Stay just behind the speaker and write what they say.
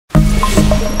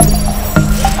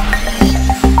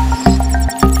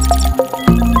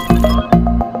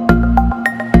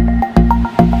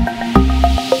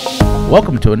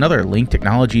Welcome to another Link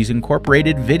Technologies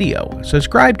Incorporated video.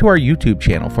 Subscribe to our YouTube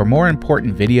channel for more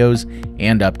important videos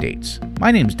and updates.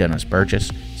 My name is Dennis Burgess,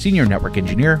 Senior Network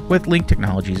Engineer with Link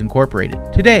Technologies Incorporated.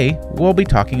 Today, we'll be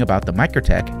talking about the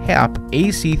Mikrotik hAP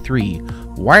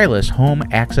AC3 wireless home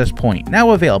access point, now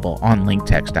available on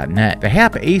linktex.net. The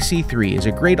hAP AC3 is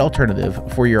a great alternative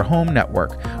for your home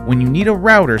network when you need a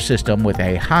router system with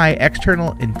a high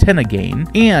external antenna gain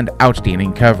and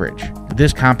outstanding coverage.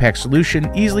 This compact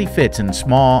solution easily fits in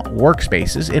small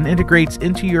workspaces and integrates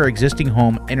into your existing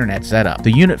home internet setup.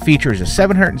 The unit features a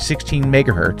 716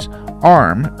 MHz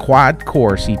ARM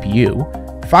quad-core CPU,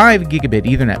 5 gigabit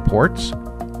Ethernet ports,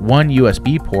 1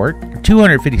 USB port,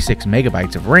 256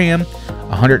 megabytes of RAM,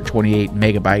 128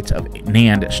 megabytes of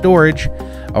NAND storage,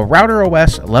 a Router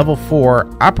OS Level 4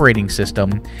 operating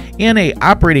system, and an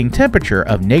operating temperature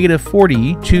of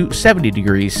 -40 to 70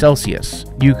 degrees Celsius.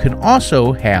 You can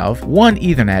also have one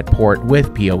Ethernet port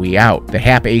with PoE out. The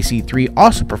hAP AC3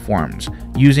 also performs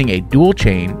using a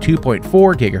dual-chain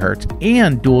 2.4 GHz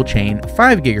and dual-chain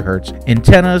 5 GHz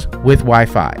antennas with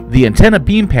Wi-Fi. The antenna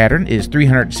beam pattern is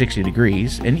 360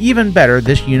 degrees, and even better,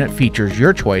 this unit features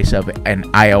your choice of an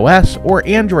iOS or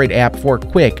Android app for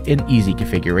quick and easy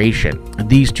configuration.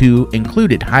 These two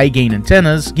included high-gain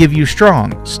antennas give you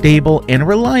strong, stable, and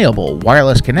reliable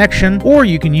wireless connection, or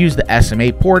you can use the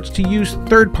SMA ports to use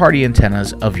third-party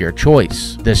antennas of your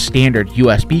choice. The standard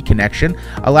USB connection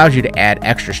allows you to add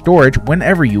extra storage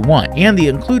whenever you want, and the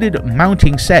included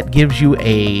mounting set gives you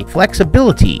a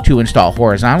flexibility to install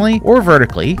horizontally or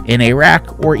vertically in a rack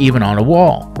or even on a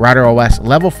wall. Router OS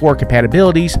Level 4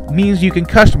 compatibilities means you can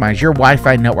customize your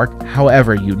Wi-Fi network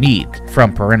however you need,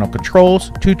 from parental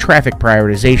controls to traffic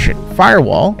prioritization,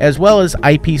 firewall, as well as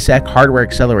IPsec hardware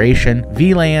acceleration,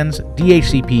 VLANs,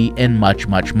 DHCP, and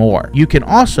much more. You can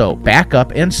also back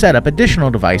up and set up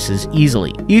additional devices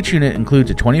easily. Each unit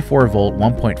includes a 24-volt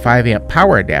 1.5 amp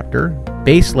power adapter,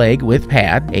 base leg with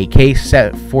pad, a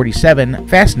K47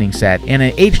 fastening set, and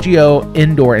an HGO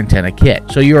indoor antenna kit,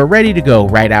 so you are ready to go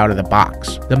right out of the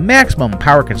box. The maximum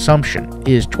power consumption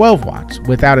is 12 watts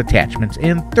without attachments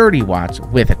and 30 watts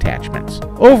with attachments.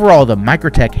 Overall, the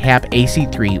Mikrotik hAP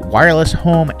AC3 wireless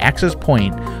home access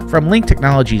point from Link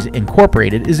Technologies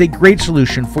Incorporated is a great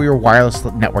solution for your wireless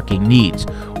networking needs.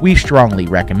 We strongly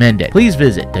recommend it. Please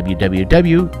visit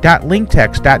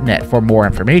www.linktex.net for more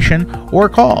information or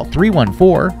call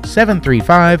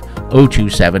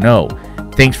 314-735-0270.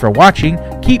 Thanks for watching,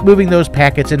 keep moving those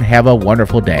packets, and have a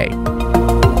wonderful day.